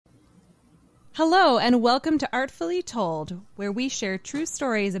Hello, and welcome to Artfully Told, where we share true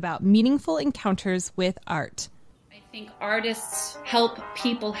stories about meaningful encounters with art. I think artists help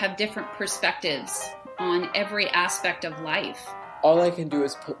people have different perspectives on every aspect of life. All I can do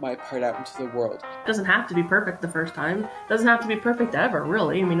is put my part out into the world. It doesn't have to be perfect the first time. It doesn't have to be perfect ever,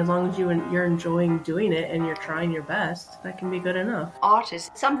 really. I mean, as long as you're enjoying doing it and you're trying your best, that can be good enough. Art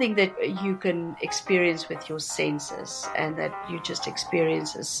is something that you can experience with your senses and that you just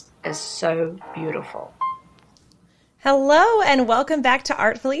experience as so beautiful. Hello and welcome back to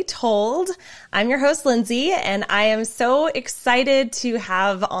Artfully Told. I'm your host, Lindsay, and I am so excited to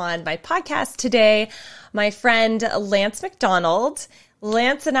have on my podcast today my friend Lance McDonald.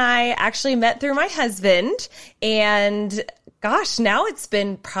 Lance and I actually met through my husband, and gosh, now it's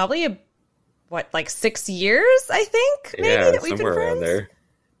been probably like 6 years, I think, maybe, that we've been friends. Somewhere around there.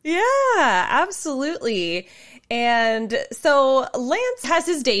 Yeah, absolutely. And so Lance has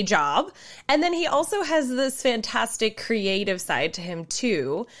his day job, and then he also has this fantastic creative side to him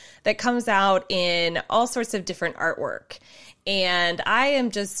too that comes out in all sorts of different artwork. And I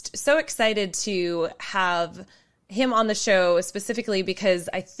am just so excited to have him on the show specifically because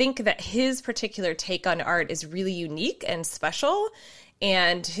I think that his particular take on art is really unique and special,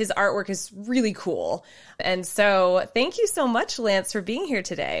 and his artwork is really cool. And so thank you so much, Lance, for being here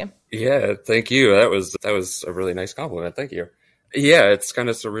today. Yeah, thank you. That was a really nice compliment. Thank you. Yeah, it's kind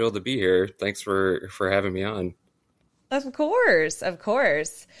of surreal to be here. Thanks for having me on. Of course, of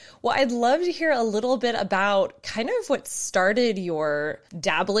course. Well, I'd love to hear a little bit about kind of what started your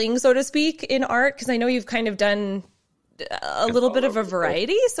dabbling, so to speak, in art, because I know you've kind of done a little bit of a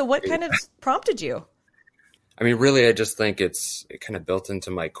variety. So what kind of prompted you? I mean, really, I just think it kind of built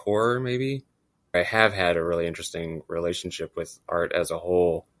into my core, maybe. I have had a really interesting relationship with art as a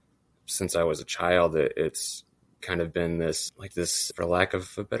whole since I was a child. It's kind of been this, for lack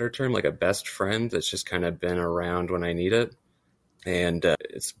of a better term, like a best friend that's just kind of been around when I need it. And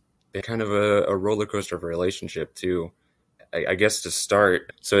it's been kind of a roller coaster of a relationship too. I guess to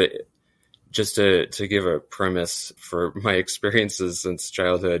start, just to give a premise for my experiences since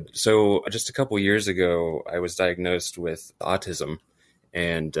childhood. So just a couple years ago, I was diagnosed with autism,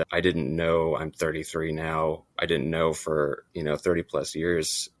 and I didn't know. I'm 33 now. I didn't know for 30 plus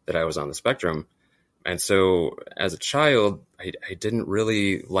years that I was on the spectrum. And so as a child, I didn't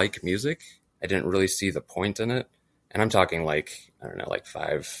really like music. I didn't really see the point in it. And I'm talking like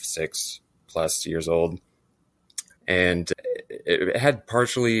 5, 6 plus years old. And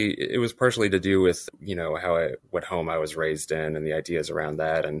it was partially to do with, what home I was raised in and the ideas around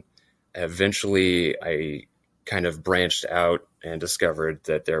that. And eventually I kind of branched out and discovered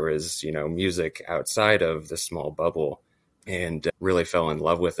that there was, music outside of this small bubble, and really fell in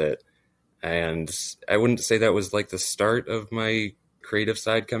love with it. And I wouldn't say that was like the start of my creative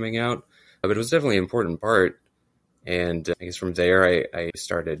side coming out, but it was definitely an important part. And I guess from there, I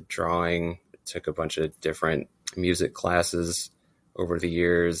started drawing, took a bunch of different music classes over the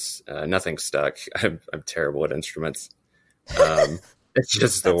years. Nothing stuck. I'm terrible at instruments. It's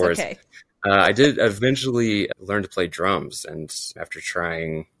just the worst. Okay. I did eventually learn to play drums, and after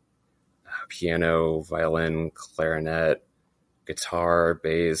trying piano, violin, clarinet, guitar,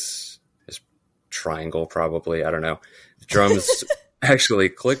 bass, triangle probably, I don't know, drums actually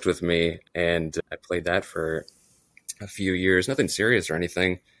clicked with me, and I played that for a few years. Nothing serious or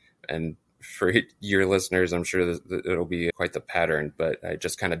anything, and for your listeners, I'm sure that it'll be quite the pattern, but I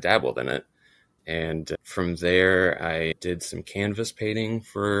just kind of dabbled in it. And from there, I did some canvas painting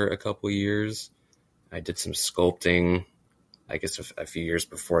for a couple of years. I did some sculpting, I guess a few years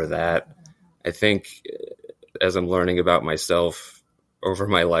before that. I think as I'm learning about myself over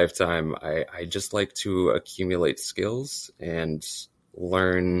my lifetime, I just like to accumulate skills and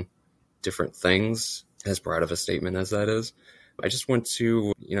learn different things, as broad of a statement as that is. I just want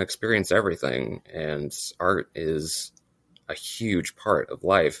to, experience everything. And art is a huge part of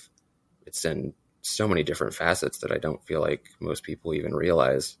life. It's in so many different facets that I don't feel like most people even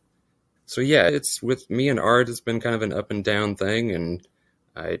realize. So yeah, it's with me and art, it's been kind of an up and down thing. And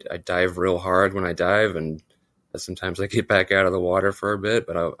I dive real hard when I dive, and sometimes I get back out of the water for a bit,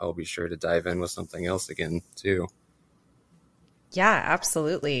 but I'll be sure to dive in with something else again too. Yeah,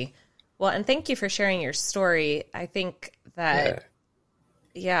 absolutely. Well, and thank you for sharing your story. I think that,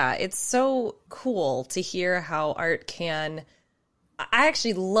 yeah, it's so cool to hear how art can, I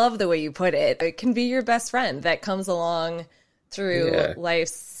actually love the way you put it. It can be your best friend that comes along through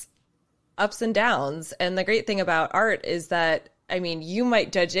life's ups and downs. And the great thing about art is that, I mean, you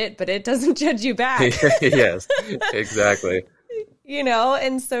might judge it, but it doesn't judge you back. Yes, exactly.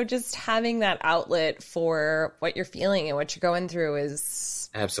 And so just having that outlet for what you're feeling and what you're going through is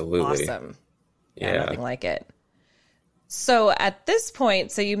absolutely awesome. Yeah, nothing like it. So at this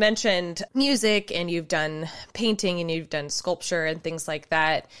point, so you mentioned music and you've done painting and you've done sculpture and things like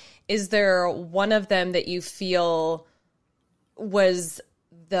that. Is there one of them that you feel was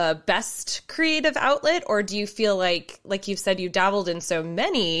the best creative outlet, or do you feel like you've said, you dabbled in so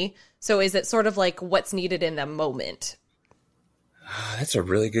many, so is it sort of like what's needed in the moment? That's a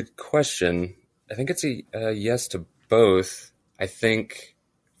really good question. I think it's a yes to both. I think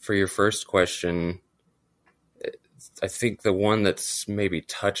for your first question, I think the one that's maybe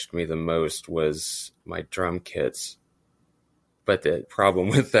touched me the most was my drum kits. But the problem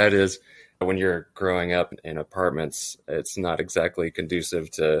with that is when you're growing up in apartments, it's not exactly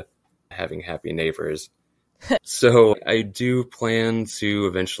conducive to having happy neighbors. So I do plan to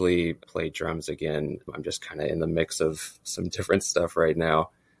eventually play drums again. I'm just kind of in the mix of some different stuff right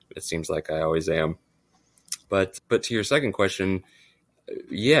now. It seems like I always am. But to your second question,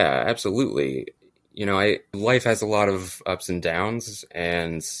 yeah, absolutely. You know, life has a lot of ups and downs,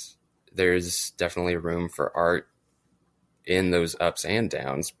 and there's definitely room for art in those ups and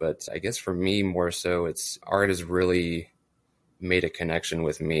downs. But I guess for me, more so, it's art has really made a connection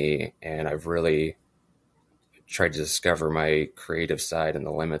with me, and I've really tried to discover my creative side and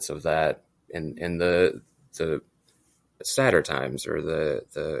the limits of that in the sadder times or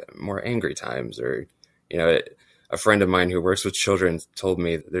the more angry times. Or, you know, a friend of mine who works with children told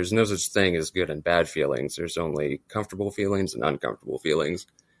me there's no such thing as good and bad feelings. There's only comfortable feelings and uncomfortable feelings.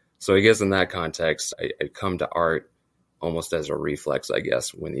 So I guess in that context, I come to art almost as a reflex, I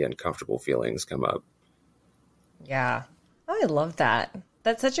guess, when the uncomfortable feelings come up. Yeah, I love that.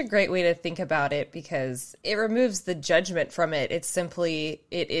 That's such a great way to think about it, because it removes the judgment from it. It's simply,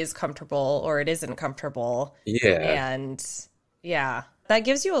 it is comfortable or it isn't comfortable. Yeah. And yeah, that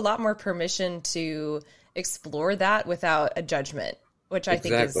gives you a lot more permission to explore that without a judgment, which I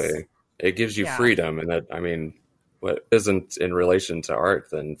think is... Exactly. It gives you freedom. And that, I mean, what isn't in relation to art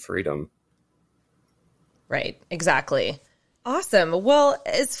than freedom? Right. Exactly. Awesome. Well,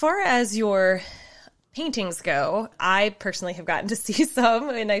 as far as your paintings go, I personally have gotten to see some,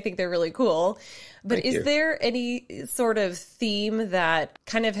 and I think they're really cool. But Thank you. Is there any sort of theme that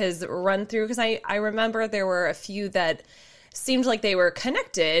kind of has run through? Because I remember there were a few that seemed like they were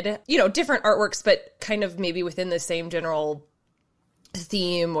connected, you know, different artworks, but kind of maybe within the same general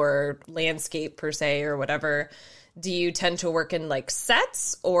theme or landscape per se or whatever. Do you tend to work in like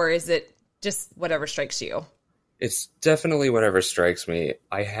sets, or is it just whatever strikes you? It's definitely whatever strikes me.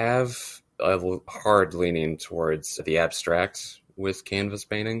 I have a hard leaning towards the abstract with canvas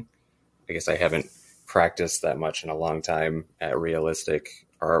painting. I guess I haven't practiced that much in a long time at realistic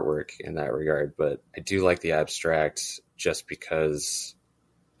artwork in that regard, but I do like the abstract just because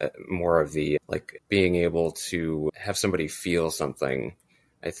more of the like being able to have somebody feel something.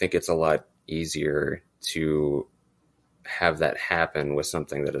 I think it's a lot easier to have that happen with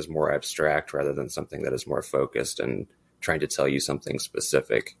something that is more abstract rather than something that is more focused and trying to tell you something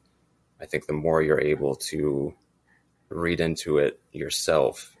specific. I think the more you're able to read into it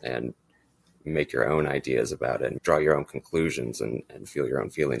yourself and make your own ideas about it and draw your own conclusions and feel your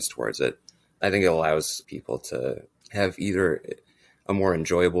own feelings towards it, I think it allows people to have either a more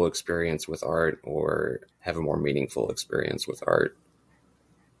enjoyable experience with art or have a more meaningful experience with art.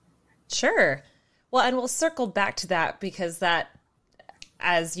 Sure. Well, and we'll circle back to that because that,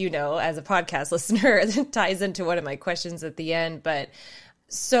 as you know, as a podcast listener, ties into one of my questions at the end. But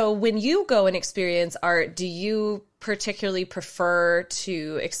so when you go and experience art, do you particularly prefer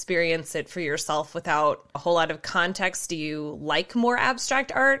to experience it for yourself without a whole lot of context? Do you like more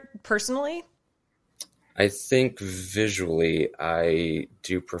abstract art personally? I think visually I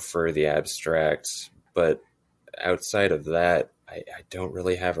do prefer the abstract, but outside of that, I don't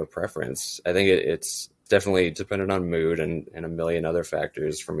really have a preference. I think it's definitely dependent on mood and a million other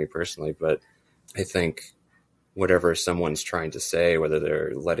factors for me personally, but I think whatever someone's trying to say, whether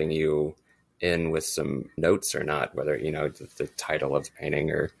they're letting you in with some notes or not, whether, you know, the title of the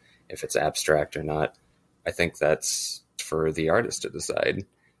painting or if it's abstract or not, I think that's for the artist to decide.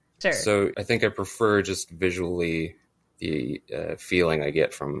 Sure. So I think I prefer just visually the feeling I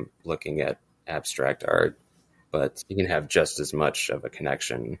get from looking at abstract art, but you can have just as much of a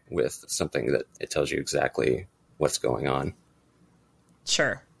connection with something that it tells you exactly what's going on.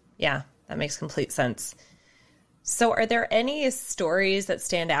 Sure. Yeah, that makes complete sense. So are there any stories that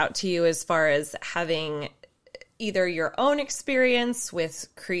stand out to you as far as having either your own experience with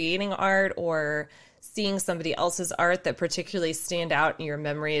creating art or seeing somebody else's art that particularly stand out in your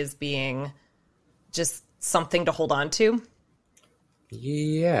memory as being just something to hold on to?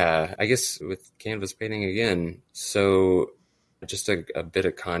 Yeah, I guess with canvas painting again. So just a bit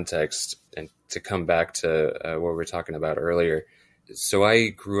of context and to come back to what we were talking about earlier. So I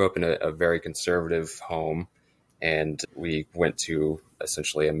grew up in a very conservative home, and we went to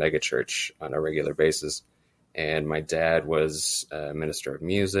essentially a megachurch on a regular basis. And my dad was a minister of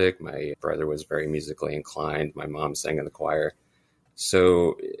music. My brother was very musically inclined. My mom sang in the choir.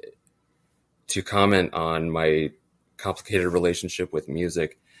 So to comment on my complicated relationship with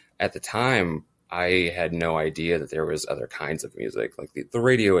music, at the time, I had no idea that there was other kinds of music. Like the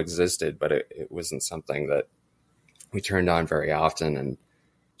radio existed, but it wasn't something that we turned on very often. And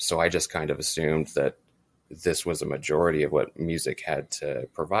so I just kind of assumed that this was a majority of what music had to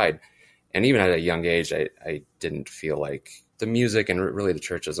provide. And even at a young age, I didn't feel like the music and really the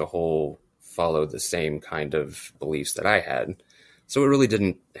church as a whole followed the same kind of beliefs that I had. So it really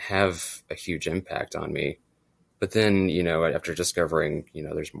didn't have a huge impact on me. But then, after discovering,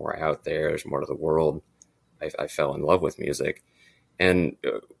 there's more out there, there's more to the world, I fell in love with music. And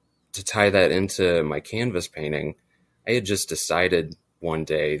to tie that into my canvas painting, I had just decided one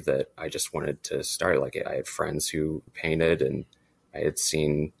day that I just wanted to start. Like, I had friends who painted, and I had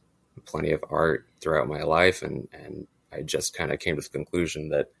seen plenty of art throughout my life. And I just kind of came to the conclusion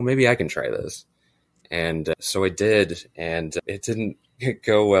that maybe I can try this. And so I did, and it didn't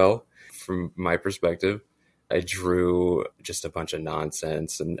go well from my perspective. I drew just a bunch of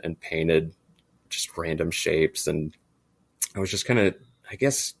nonsense and painted just random shapes. And I was just kind of, I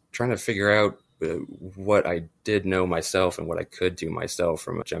guess, trying to figure out what I did know myself and what I could do myself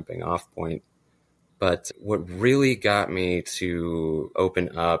from a jumping off point. But what really got me to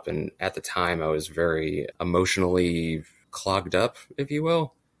open up, and at the time I was very emotionally clogged up, if you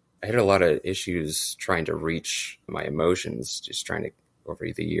will. I had a lot of issues trying to reach my emotions, just trying to, over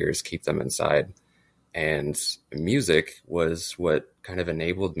the years, keep them inside. And music was what kind of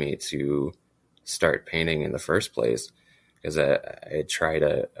enabled me to start painting in the first place, because I had tried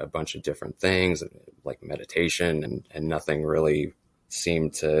a bunch of different things like meditation, and nothing really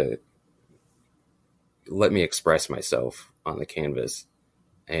seemed to let me express myself on the canvas.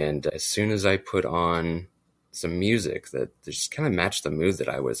 And as soon as I put on some music that just kind of matched the mood that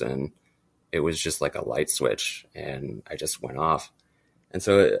I was in, it was just like a light switch, and I just went off. And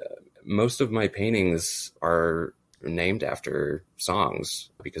so most of my paintings are named after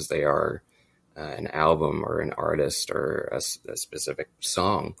songs, because they are an album or an artist or a specific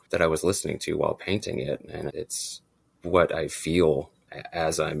song that I was listening to while painting it. And it's what I feel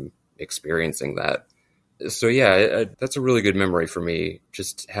as I'm experiencing that. So yeah, that's a really good memory for me,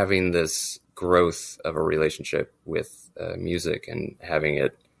 just having this growth of a relationship with music and having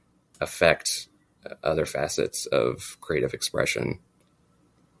it affect other facets of creative expression.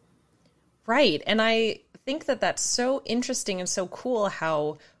 Right. And I think that that's so interesting and so cool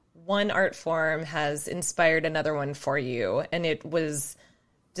how one art form has inspired another one for you. And it was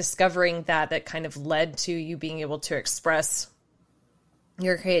discovering that kind of led to you being able to express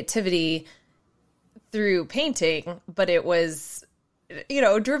your creativity through painting, but it was,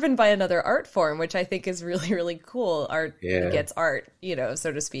 driven by another art form, which I think is really, really cool. Art gets art,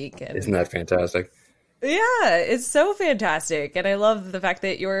 so to speak. And isn't that fantastic? Yeah, it's so fantastic. And I love the fact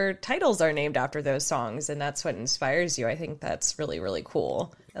that your titles are named after those songs, and that's what inspires you. I think that's really, really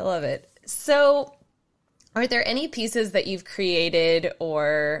cool. I love it. So are there any pieces that you've created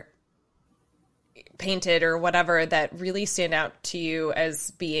or painted or whatever that really stand out to you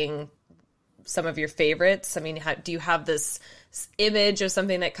as being some of your favorites? I mean, do you have this image of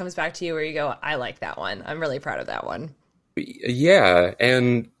something that comes back to you where you go, I like that one. I'm really proud of that one. Yeah.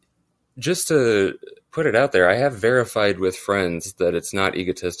 And just to put it out there, I have verified with friends that it's not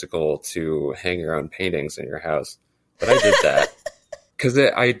egotistical to hang your own paintings in your house. But I did that because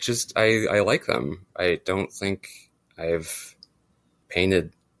I like them. I don't think I've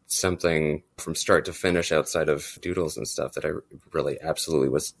painted something from start to finish outside of doodles and stuff that I really absolutely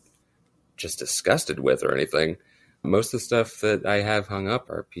was just disgusted with or anything. Most of the stuff that I have hung up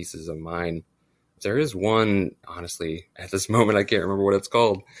are pieces of mine. There is one, honestly, at this moment, I can't remember what it's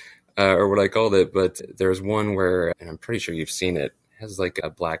called. Or what I called it, but there's one where, and I'm pretty sure you've seen it, has like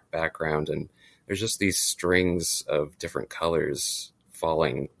a black background, and there's just these strings of different colors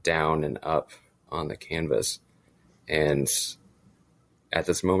falling down and up on the canvas. And at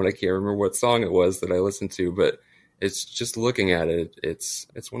this moment, I can't remember what song it was that I listened to, but it's just looking at it, it's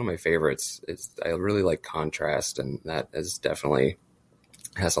one of my favorites. I really like contrast, and that is definitely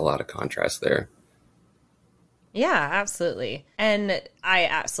has a lot of contrast there. Yeah, absolutely. And I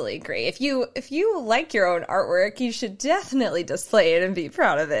absolutely agree. If you like your own artwork, you should definitely display it and be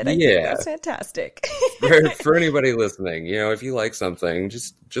proud of it. I think that's fantastic. for anybody listening, if you like something,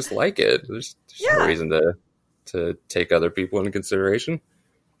 just like it. There's no reason to take other people into consideration.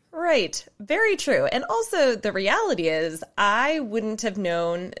 Right. Right. Very true. And also the reality is I wouldn't have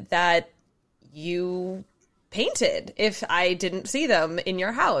known that you painted if I didn't see them in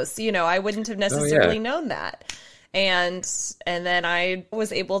your house. I wouldn't have necessarily known that. And then I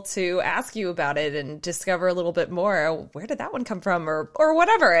was able to ask you about it and discover a little bit more. Where did that one come from or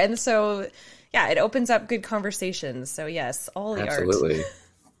whatever? And so, yeah, it opens up good conversations. So yes, all the Absolutely.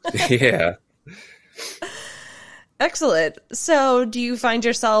 Yeah. Excellent. So do you find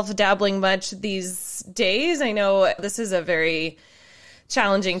yourself dabbling much these days? I know this is a very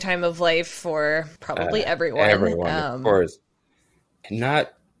challenging time of life for probably everyone. Everyone, of course.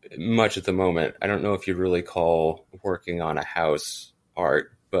 Not much at the moment. I don't know if you'd really call working on a house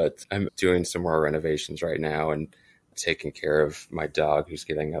art, but I'm doing some more renovations right now and taking care of my dog who's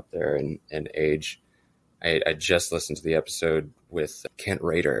getting up there in age. I just listened to the episode with Kent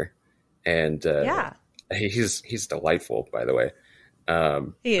Rader, and he's delightful, by the way.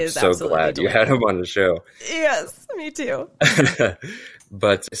 He is I'm so glad delightful. you had him on the show. Yes, me too.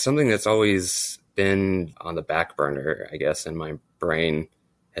 But something that's always been on the back burner, I guess, in my brain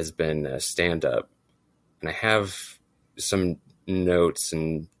has been stand-up. And I have some notes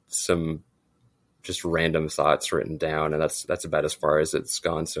and some just random thoughts written down, and that's about as far as it's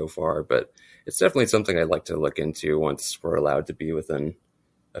gone so far. But it's definitely something I'd like to look into once we're allowed to be within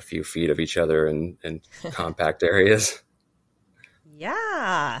a few feet of each other in compact areas.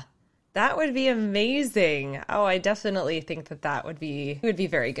 Yeah, that would be amazing. Oh, I definitely think that would be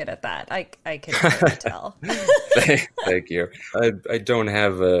very good at that. I can really tell. Thank you. I don't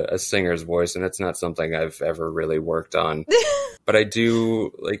have a singer's voice, and it's not something I've ever really worked on. But I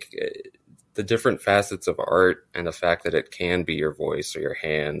do like the different facets of art and the fact that it can be your voice or your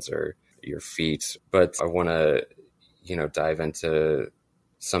hands or your feet. But I want to, dive into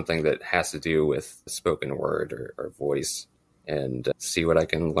something that has to do with spoken word or voice and see what I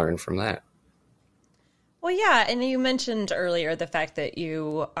can learn from that. Well, yeah. And you mentioned earlier the fact that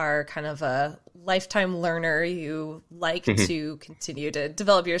you are kind of a lifetime learner. You like to continue to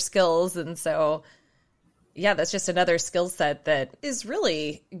develop your skills. And so, yeah, that's just another skill set that is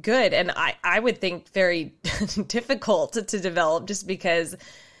really good. And I would think very difficult to develop just because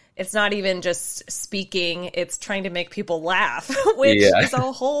it's not even just speaking, it's trying to make people laugh, which is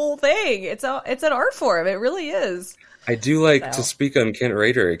a whole thing. It's an art form. It really is. I do like to speak on Kent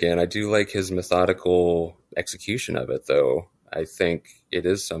Rader again. I do like his methodical execution of it, though. I think it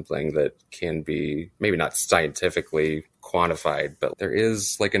is something that can be maybe not scientifically quantified, but there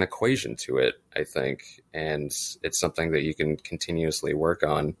is like an equation to it, I think. And it's something that you can continuously work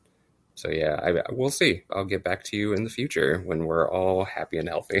on. So yeah, we'll see. I'll get back to you in the future when we're all happy and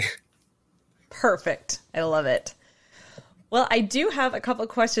healthy. Perfect. I love it. Well, I do have a couple of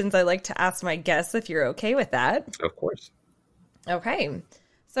questions I like to ask my guests, if you're okay with that. Of course. Okay.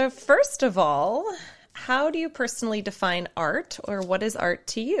 So first of all, how do you personally define art, or what is art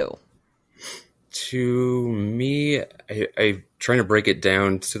to you? To me, I'm trying to break it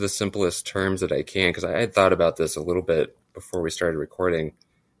down to the simplest terms that I can, because I had thought about this a little bit before we started recording.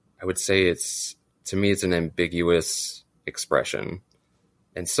 I would say to me, it's an ambiguous expression.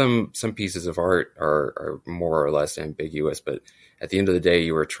 And some pieces of art are more or less ambiguous, but at the end of the day,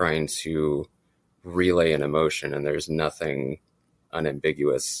 you are trying to relay an emotion, and there's nothing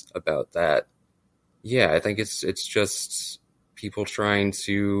unambiguous about that. Yeah, I think it's just people trying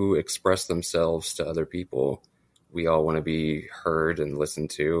to express themselves to other people. We all want to be heard and listened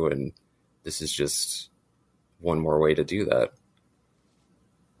to, and this is just one more way to do that.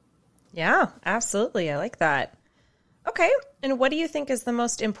 Yeah, absolutely. I like that. Okay. And what do you think is the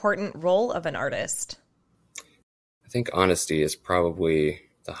most important role of an artist? I think honesty is probably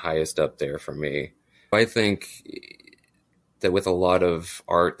the highest up there for me. I think that with a lot of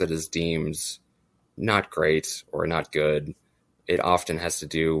art that is deemed not great or not good, it often has to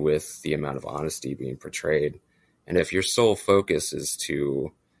do with the amount of honesty being portrayed. And if your sole focus is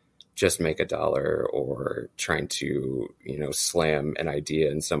to just make a dollar or trying to, slam an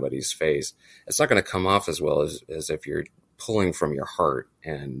idea in somebody's face, it's not going to come off as well as if you're pulling from your heart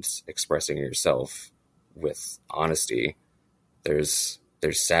and expressing yourself with honesty. There's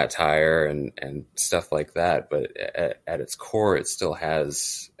satire and stuff like that, but at its core, it still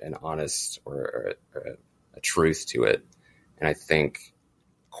has an honest or a truth to it. And I think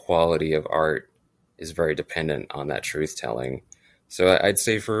quality of art is very dependent on that truth telling. So I'd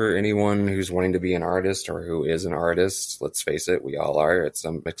say for anyone who's wanting to be an artist or who is an artist, let's face it, we all are at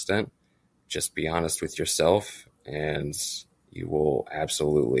some extent, just be honest with yourself and you will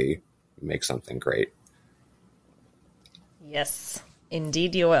absolutely make something great. Yes,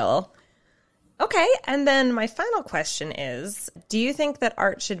 indeed you will. Okay, and then my final question is, do you think that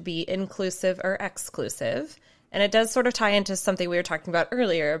art should be inclusive or exclusive? And it does sort of tie into something we were talking about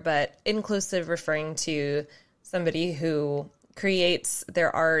earlier, but inclusive referring to somebody who creates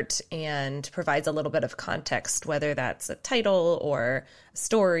their art and provides a little bit of context, whether that's a title or a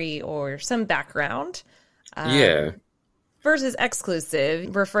story or some background. Yeah. Versus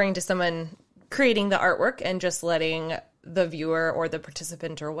exclusive, referring to someone creating the artwork and just letting the viewer or the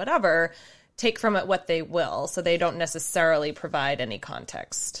participant or whatever take from it what they will, so they don't necessarily provide any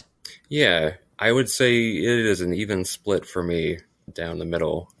context. Yeah, I would say it is an even split for me down the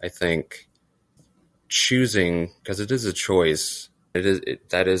middle. I think choosing, because it is a choice,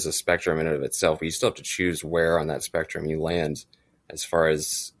 that is a spectrum in and of itself, but you still have to choose where on that spectrum you land as far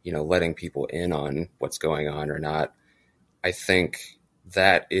as, letting people in on what's going on or not. I think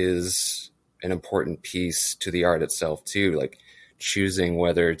that is an important piece to the art itself too, like choosing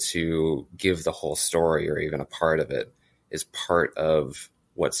whether to give the whole story or even a part of it is part of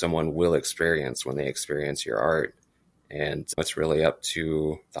what someone will experience when they experience your art. And it's really up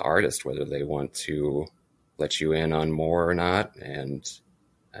to the artist whether they want to let you in on more or not. And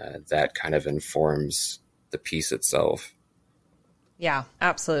that kind of informs the piece itself. Yeah,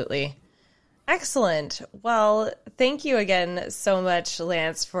 absolutely. Excellent. Well, thank you again so much,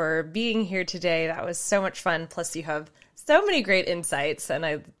 Lance, for being here today. That was so much fun. Plus, you have so many great insights, and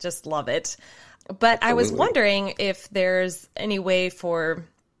I just love it. But Absolutely. I was wondering if there's any way for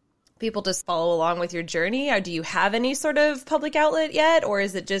people to follow along with your journey. Or do you have any sort of public outlet yet? Or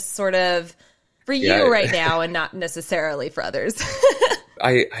is it just sort of for you right now and not necessarily for others?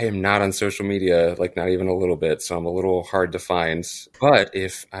 I am not on social media, like not even a little bit, so I'm a little hard to find. But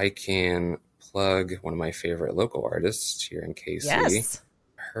if I can plug one of my favorite local artists here in KC, yes.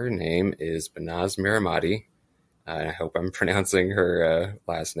 Her name is Behnaz Miramati. I hope I'm pronouncing her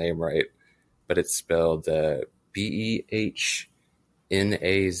last name right, but it's spelled Behnaz,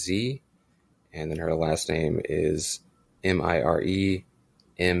 and then her last name is Miremadi.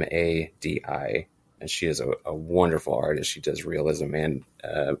 And she is a wonderful artist. She does realism and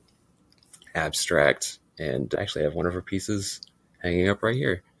abstract. And actually I have one of her pieces hanging up right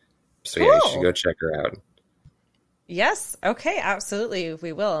here. So cool. Yeah, you should go check her out. Yes. Okay. Absolutely.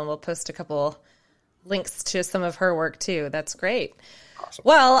 We will. And we'll post a couple links to some of her work too. That's great. Awesome.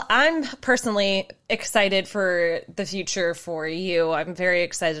 Well, I'm personally excited for the future for you. I'm very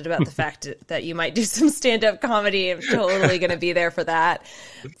excited about the fact that you might do some stand-up comedy. I'm totally going to be there for that.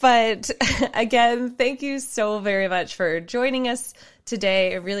 But again, thank you so very much for joining us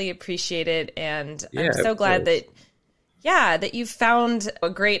today. I really appreciate it. And I'm so glad that you've found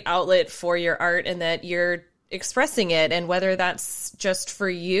a great outlet for your art and that you're expressing it. And whether that's just for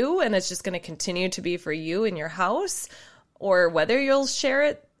you and it's just going to continue to be for you in your house, or whether you'll share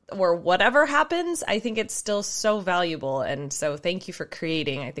it or whatever happens, I think it's still so valuable. And so thank you for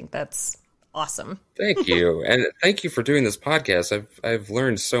creating. I think that's awesome. Thank you. And thank you for doing this podcast. I've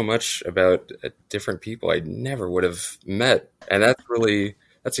learned so much about different people I never would have met. And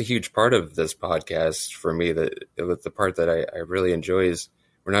that's a huge part of this podcast for me. The part that I really enjoy is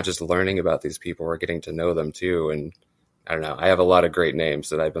we're not just learning about these people, we're getting to know them too. And I don't know, I have a lot of great names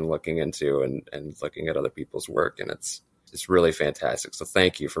that I've been looking into and looking at other people's work, and it's really fantastic. So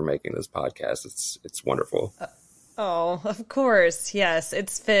thank you for making this podcast. It's wonderful. Oh, of course. Yes.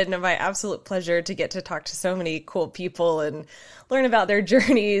 It's been my absolute pleasure to get to talk to so many cool people and learn about their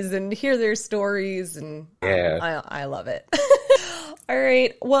journeys and hear their stories. And I love it. All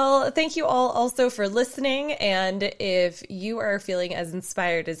right. Well, thank you all also for listening. And if you are feeling as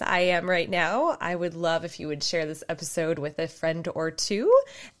inspired as I am right now, I would love if you would share this episode with a friend or two,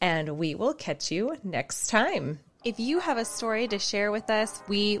 and we will catch you next time. If you have a story to share with us,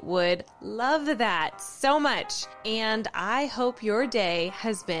 we would love that so much. And I hope your day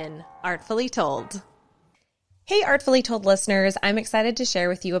has been artfully told. Hey, Artfully Told listeners, I'm excited to share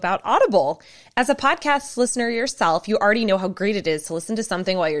with you about Audible. As a podcast listener yourself, you already know how great it is to listen to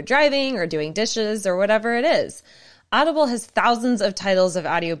something while you're driving or doing dishes or whatever it is. Audible has thousands of titles of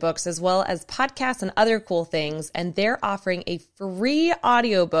audiobooks as well as podcasts and other cool things, and they're offering a free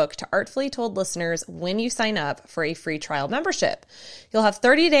audiobook to Artfully Told listeners when you sign up for a free trial membership. You'll have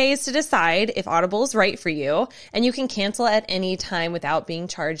 30 days to decide if Audible is right for you, and you can cancel at any time without being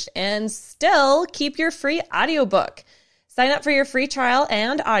charged and still keep your free audiobook. Sign up for your free trial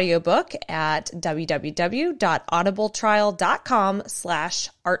and audiobook at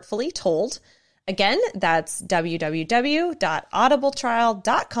www.audibletrial.com/artfullytold. Again, that's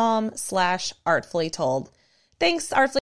www.audibletrial.com/artfullytold. Thanks, Artfully